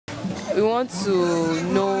we want to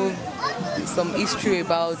know some history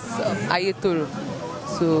about Ayetoro.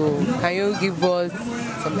 So can you give us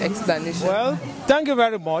some explanation? Well, thank you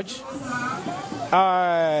very much.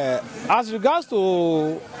 As regards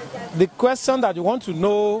to the question that you want to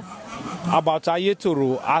know about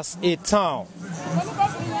Ayetoro as a town,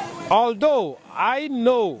 although I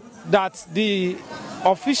know that the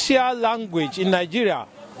official language in Nigeria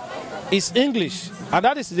is English, and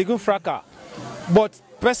that is Legun Fraka, but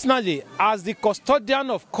personally, as the custodian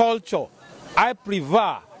of culture, I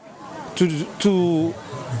prefer to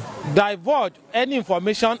divulge any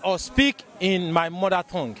information or speak in my mother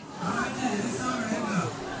tongue.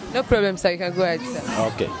 No problem, sir. You can go ahead, sir.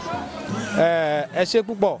 Okay. Ẹ ṣé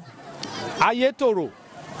púpọ̀. Ayetoro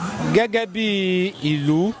gẹ́gẹ́ bí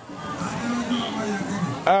ìlú.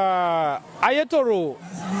 Ayetoro,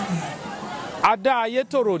 a dá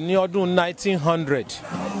Ayetoro ní ọdún 1900.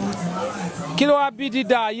 Kí ló wá bí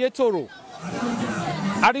dídá Ayetoro?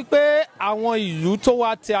 A rí pé àwọn ìlú tó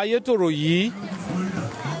wá tẹ Ayetoro yìí,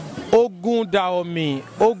 ogun Dahomey,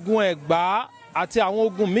 ogun Ẹ̀gbá àti àwọn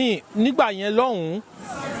ogun míì nígbà yẹn lọ́hùn-ún,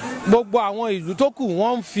 gbogbo àwọn ìlú tó kù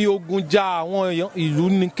wọ́n ń fi ogun ja àwọn ìlú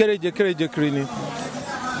ní kéréje kiri ni.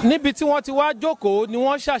 Níbi tí wọ́n ti wá jókòó ni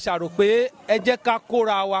wọ́n ṣàṣàrò pé ẹ jẹ́ ká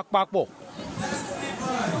kóra wa papọ̀.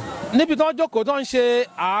 Níbi tí wọ́n jókòó tó ń ṣe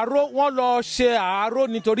àárò, wọ́n lọ ṣe àárò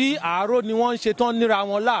nítorí àárò ni wọ́n ń ṣe tán níra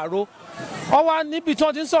wọn láàárọ̀. Wọ́n wá níbi tí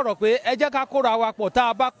wọ́n ti ń sọ̀rọ̀ pé ẹ jẹ́ ká kóra wa pọ̀, tá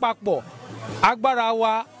a bá papọ̀ agbára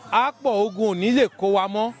wa á pọ̀, ogun ò ní lè kó wa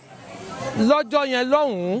mọ́. Lọ́jọ́ yẹn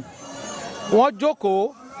lọ́hùn-ún wọ́n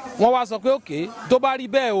jókòó, wọ́n wá sọ pé òkè tó bá rí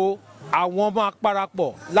bẹ́ẹ̀ o, àwọn máa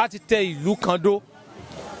parapọ̀ láti tẹ ìlú kan dó.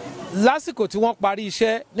 Lásìkò tí wọ́n parí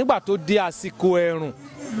iṣẹ́, nígbà tó di àsìkò ẹ̀rùn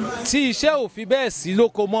tí iṣẹ́ ò fi bẹ́ẹ̀ sí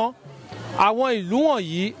lóko mọ́, àwọn ìlú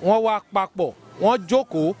wọ̀nyí wọ́n wá papọ̀, wọ́n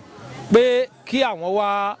jókòó pé kí àwọn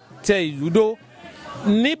wá tẹ ìlú dó.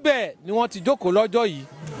 Níbẹ̀ ni wọ́n ti jókòó lọ́jọ́ yìí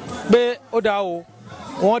pé ó dá o,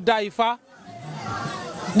 wọ́n dá ifá.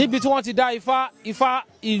 Níbi tí wọ́n ti dá ifá,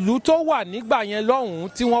 ìlú tó wà nígbà yẹn lọ́hùn-ún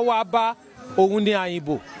tí wọ́n wá bá òun ní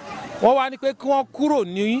Àyìnbó. Wọ́n wá ní pé kí wọ́n kúrò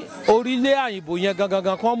ní orílẹ̀ Àyìnbó yẹn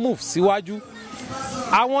gangan kí wọ́n move síwájú.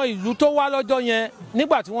 Àwọn ìlú tó wá lọ́jọ́ yẹn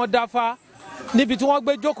nígbà tí wọ́n dáfá, níbi tí wọ́n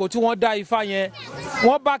gbé jókòó tí wọ́n dá ifá yẹn,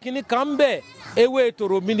 wọ́n bá kinní kan ń bẹ̀, ewé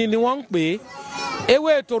tòròmínì ni wọ́n ń pè é.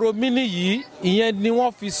 Ewé tòròmínì yìí, ìyẹn ni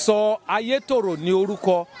wọ́n fi sọ Ayetoro ní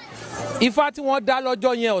orúkọ. Ifá tí wọ́n dá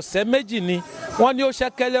lọ́jọ́ yẹn ọ̀sẹ̀ méjì ni. Wọ́n ní ó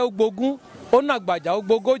ṣẹ́kẹ́lẹ́ ó gbógún, ó nàgbàjà ó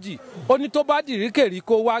gbógójì, ó ní tó bá dìríkèrí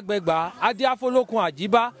kó wá gbẹgbà, adíáfólókun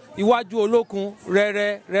àjíbá, iwájú olókun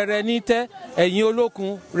rẹ̀rẹ̀ ní tẹ́, ẹ̀yìn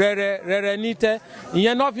olókun rẹ̀rẹ̀ ní tẹ́.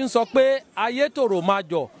 Ìyẹn náà fi ń sọ pé Ayetoro máa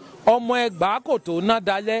jọ, ọmọ Ẹ̀gbá kò tó ná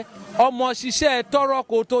dalẹ̀, ọmọ ṣiṣẹ́ tọ́rọ́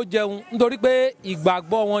kó tó jẹun, nítorí pé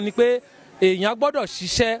ìgbàgbọ́ wọn ni pé èèyàn gbọ́dọ̀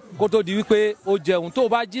ṣiṣẹ́ kó tó di wípé ó jẹun. Tó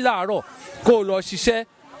bá jí láàárọ̀ kó lọ ṣiṣẹ́,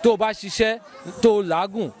 tó bá ṣiṣẹ́ tó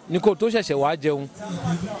làágùn ní kó tó ṣẹ̀ṣẹ̀ wá jẹun.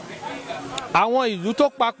 Àwọn ìlú tó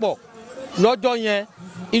papọ̀ lọ́jọ́ yẹn,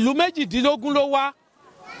 ìlú 18 ló wá,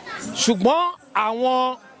 ṣùgbọ́n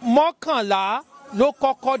àwọn 11 ló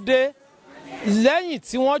kọ́kọ́ dé. Lẹ́yìn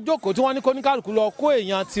tí wọ́n jókòó tí wọ́n ní kóníkálùkù lọ kó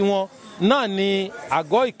èèyàn tiwọn, náà ni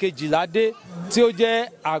àgọ́ ìkejìlá dé tí ó jẹ́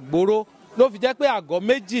Àgbòrò. Ló fi jẹ́ pé àgọ́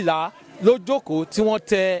 12 ló jókòó tí wọ́n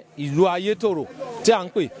tẹ ìlú Ayetoro tí à ń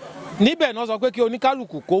pè. Níbẹ̀ náà sọ pé kí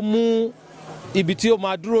oníkálùkù kó mú ibi tí ó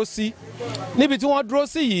máa dúró sí. Níbi tí wọ́n dúró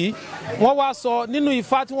sí yìí, wọ́n wá sọ nínú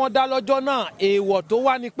ifá tí wọ́n dá lọ́jọ́ náà, èèwọ̀ tó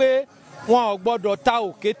wà ní pé wọn ò gbọ́dọ̀ ta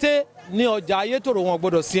òkété ní ọjà Ayetoro, wọn ò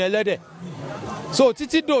gbọ́dọ̀ sin ẹlẹ́dẹ̀. So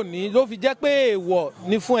títí dòní ló fi jẹ́ pé èèwọ̀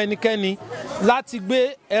ni fún ẹnikẹ́ni láti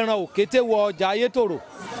gbé ẹran òkété wọ ọjà Ayetoro,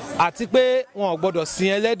 àti pé wọn ò gbọ́dọ̀ sin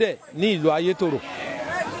ẹlẹ́dẹ̀ ní ìlú Ayetoro.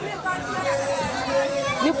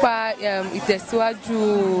 Nípa ìtẹ̀síwájú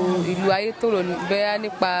ìlú Ayetoro, bẹ́ẹ̀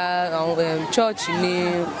nípa àwọn church ní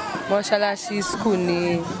mọ́ṣáláṣí, school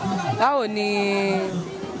ní, báwo ni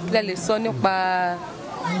lẹ lè sọ nípa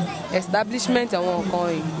establishment àwọn nǹkan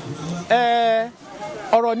yìí?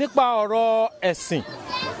 Ọ̀rọ̀ nípa ọ̀rọ̀ ẹ̀sìn,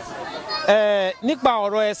 nípa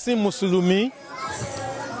ọ̀rọ̀ ẹ̀sìn Mùsùlùmí,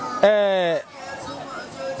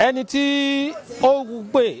 ẹni tí ó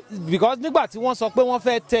gbé, because nígbà tí wọ́n sọ pé wọ́n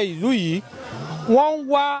fẹ́ tẹ ìlú yìí, wọ́n ń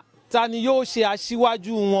wá ta ni yóò ṣe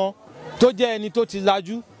aṣíwájú wọn tó jẹ́ ẹni tó ti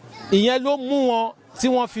lajú. Ìyẹn ló mú wọn tí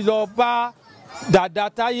wọ́n fi lọ bá Dàda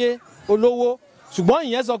Táyé olówó, ṣùgbọ́n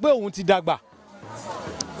ìyẹn sọ pé òun ti dàgbà,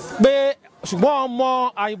 pé ṣùgbọ́n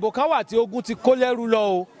ọmọ Àyìnbó kan wà tí ogun ti kó lẹ́rú lọ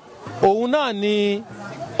o, òun náà ni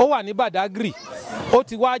ó wà ní Badagry, ó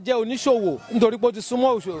ti wá jẹ́ oníṣòwò nítorí pé ó ti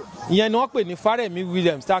súnmọ́ òṣòwò. Ìyẹn ni wọ́n pè ní Fárẹ̀mí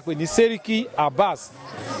Williams, tá a pè ní Sẹ́ríkì Abbas.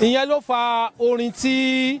 Ìyẹn ló fa orin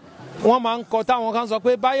tí wọ́n máa ń kọ táwọn kan sọ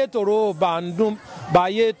pé báyétòrò bá ń dún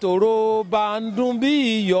báyétòrò bá ń dún bí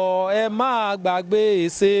iyọ̀ ẹ má gbàgbé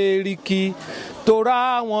Sẹ́ríkì torá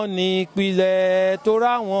wọn ní ìpìlẹ̀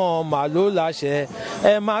torá wọn mà ló láṣẹ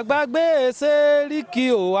ẹ má gbàgbé Sẹ́ríkì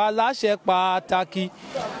ò aláṣẹ pàtàkì.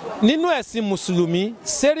 Nínú ẹ̀sìn mùsùlùmí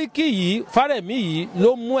Sẹ́ríkì yìí Fárẹ̀mí yìí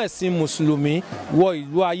ló mú ẹ̀sìn mùsùlùmí wọ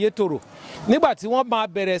ìlú Ayétòrò. Nígbà tí wọ́n máa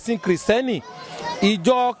bẹ̀rẹ̀ sí kìrìsìtẹ́nì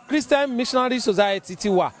ìjọ Christian Missionary Society ti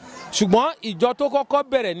wà, ṣùgbọ́n ìjọ tó kọ́kọ́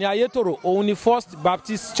bẹ̀rẹ̀ ní Ayétòrò òun ni First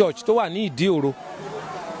Baptist Church tó wà ní Ìdí-òro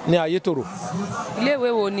ní Ayétòrò. Iléèwé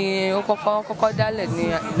wo ni ó kọ́kọ́ dálẹ̀ ní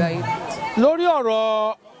ìlú Ayétòrò? Lórí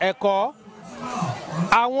ọ̀rọ̀ ẹ̀kọ́,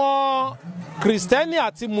 àwọn kìrìsìtẹ́nì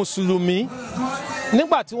àti mùsùlùmí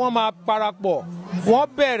nígbà tí wọ́n máa parapọ̀ wọ́n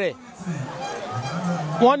bẹ̀rẹ̀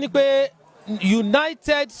wọ́n ní pé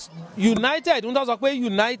united ń sọ pé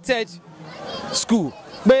united school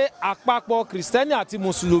pé àpapọ̀ kìrìsìtẹ́nì àti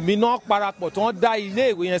mùsùlùmí náà parapọ̀ tí wọ́n dá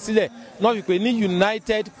iléèwé yẹn sílẹ̀ náà fi pè ní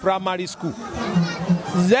United Primary School.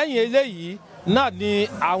 Lẹ́yìn eléyìí náà ni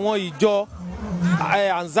àwọn ìjọ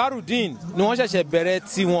Ansarudeen ni wọ́n ṣẹ̀ṣẹ̀ bẹ̀rẹ̀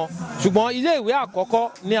tiwọn, ṣùgbọ́n iléèwé àkọ́kọ́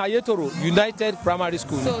ní Ayétòrò United Primary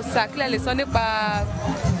School. So sàkílẹ̀ lè sọ nípa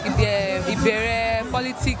ìbẹ̀rẹ̀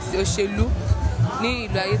politics òṣèlú ní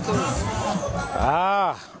ìlú Ayétòrò.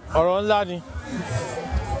 Ọ̀rọ̀ ńlá ni.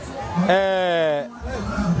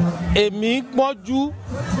 Èmi gbọ́njú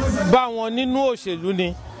bá wọn nínú òṣèlú ni,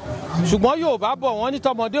 ṣùgbọ́n Yorùbá bọ̀ wọ́n ní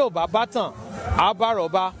tọmọdé ò bá bá tàn á bá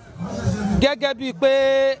rọ̀bá. Gẹ́gẹ́ bíi pé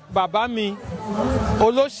bàbá mi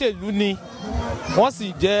olóṣèlú ni wọ́n sì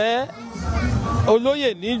jẹ́ olóyè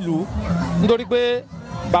nílùú nítorí pé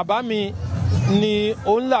bàbá mi ni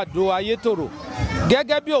òǹlàdó Ayétòrò.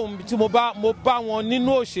 Gẹ́gẹ́ bí ohun tí mo bá wọn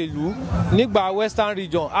nínú òṣèlú nígbà Western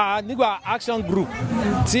Region nígbà Action Group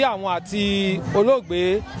tí àwọn àti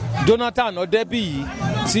olóògbé Jonathan Ọdẹ́bíyì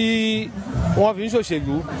tí wọ́n fi ń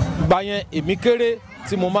ṣòṣèlú gbà yẹn èmi kéré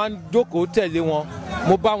tí mo máa ń jókòó tẹ̀lé wọn,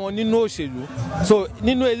 mo bá wọn nínú òṣèlú. So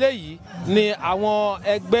nínú eléyìí ni àwọn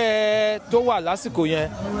ẹgbẹ́ tó wà lásìkò yẹn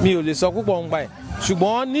mi ò lè sọ púpọ̀ nípa ẹ̀,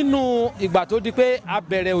 ṣùgbọ́n nínú ìgbà tó di pé a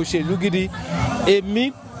bẹ̀rẹ̀ òṣèlú gidi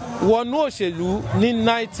èmi wọnú òṣèlú ní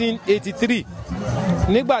 1983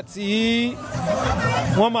 nígbà tí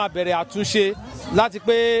wọ́n máa bẹ̀rẹ̀ àtúnṣe láti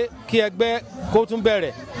pé kí ẹgbẹ́ kó tún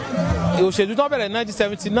bẹ̀rẹ̀. Òṣèlú tó bẹ̀rẹ̀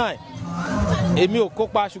 1979 èmi ò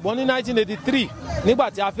kópa, ṣùgbọ́n ní 1983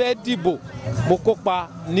 nígbà tí a fẹ́ dìbò mo kópa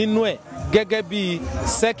nínú ẹ̀ gẹ́gẹ́ bí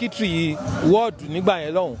secretary wọ́ọ̀dù nígbà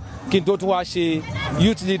yẹn lọ́hùn kí n tó tún wá ṣe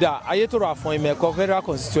youth leader Ayétòrò Àfọ̀n Ìmẹ̀kọ Federal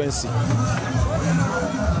Constituency.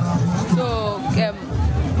 So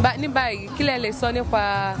ní báyìí kí lẹ lè sọ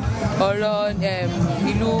nípa ọ̀rọ̀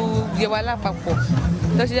ìlú Yewa lápapọ̀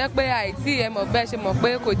tó ṣe jẹ́ pé àìtí bẹ́ẹ̀ ṣe mọ̀ pé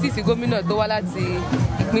kò tí ì sí gómìnà tó wá láti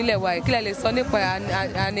ìpínlẹ̀ wa kí lẹ lè sọ nípa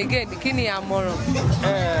ànégé kí ni àmọ̀ràn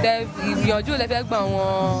ìyànjú lẹ fẹ́ gbà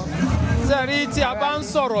wọn. Sẹ́rí tí a bá ń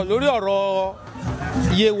sọ̀rọ̀ lórí ọ̀rọ̀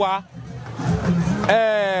Yewa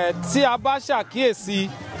tí a bá ṣàkíyèsí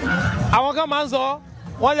àwọn kan máa ń sọ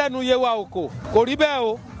wọ́n lẹ́nu Yewa òkò kò rí bẹ́ẹ̀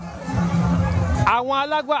o.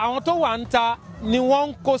 Àwọn tó wà ń ta ni wọ́n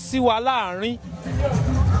ń kó sí wa láàrin.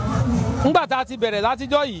 Nígbà tá a ti bẹ̀rẹ̀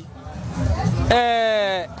látijọ́ yìí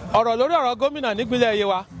ọ̀rọ̀ lórí ọ̀rọ̀ gómìnà nípínlẹ̀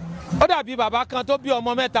Yewa ó dàbí bàbá kan tó bí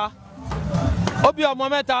ọmọ mẹ́ta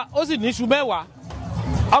ó sì ní iṣu mẹ́wàá.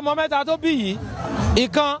 Ọmọ mẹ́ta tó bí yìí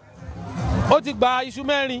ìkan ó ti gba iṣu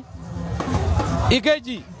mẹ́rin,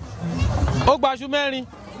 ìkejì ó gba iṣu mẹ́rin,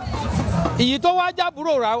 ìyí tó wá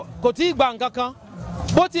jábúrò rà kò tí ì gba nǹkan kan,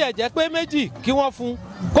 bó tiẹ̀ jẹ́ pé méjì kí wọ́n fún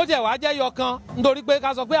kó tiẹ̀ wá jẹ́ yọkan nítorí pé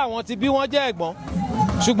ká sọ pé àwọn ti bí wọ́n jẹ́ ẹ̀gbọ́n.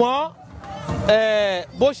 Ṣùgbọ́n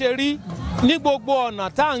bó ṣe rí ní gbogbo ọ̀nà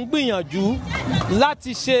tá à ń gbìyànjú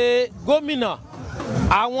láti ṣe gómìnà,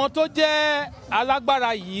 àwọn tó jẹ́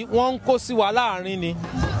alágbára yìí wọ́n ń kó sí wa láàrin ni,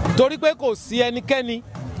 torí pé kò sí ẹnikẹ́ni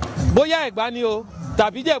bóyá Ẹ̀gbá ni o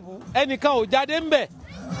tàbí Jẹ̀bú ẹnìkan ò jáde ń bẹ̀.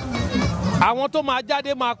 Àwọn tó máa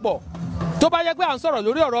jáde máa pọ̀. Tó bá jẹ́ pé à ń sọ̀rọ̀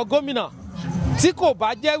lórí ọ̀rọ̀ gómìnà tí kò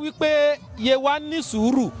bá jẹ́ wípé Yewa ní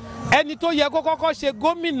sùúrù, ẹni tó yẹ kó kọ́kọ́ ṣe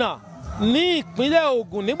gómìnà ní ìpínlẹ̀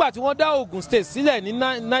Ògùn nígbà tí wọ́n dá Ògùn state sílẹ̀ ní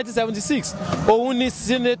 1976 òun ni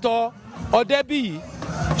Senator Ọdẹ́bíyì.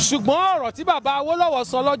 Ṣùgbọ́n ọ̀rọ̀ tí bàbá Awólọ́wọ̀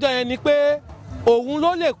sọ lọ́jọ́ yẹn ni pé òun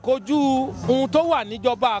ló lè kojú ohun tó wà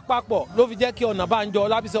níjọba àpapọ̀ ló fi jẹ́ kí Ọ̀nàbánjọ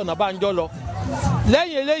Ọlábísí Ọ̀nàbánjọ lọ.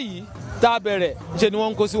 Lẹ́yìn eléyìí tá a bẹ̀rẹ̀ ṣe ni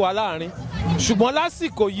wọ́n ń kó sí wa láàrin. Ṣùgbọ́n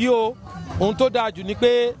lásìkò yìí o ohun tó dáa jù ni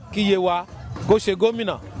pé kí Yewa kó ṣe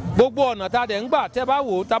gómìnà. Gbogbo ọ̀nà tá a dẹ̀ ń gbà tẹ́ bá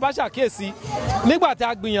wò ó tá a bá ṣàkíyèsí nígbà tá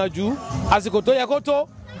a gbìyànjú àsìkò tó yẹ kó tó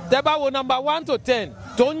tẹ́ bá wo number 1 to 10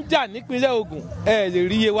 tó ń jà nípínlẹ̀ Ògùn ẹ lè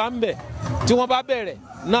rí Yewa ń bẹ̀ tí wọ́n bá bẹ̀rẹ̀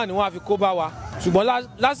náà ni wọ́n á fi kó bá wa ṣùgbọ́n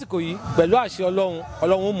lásìkò yìí pẹ̀lú àṣẹ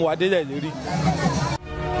Ọlọ́run ó mú wa délẹ̀ lérí.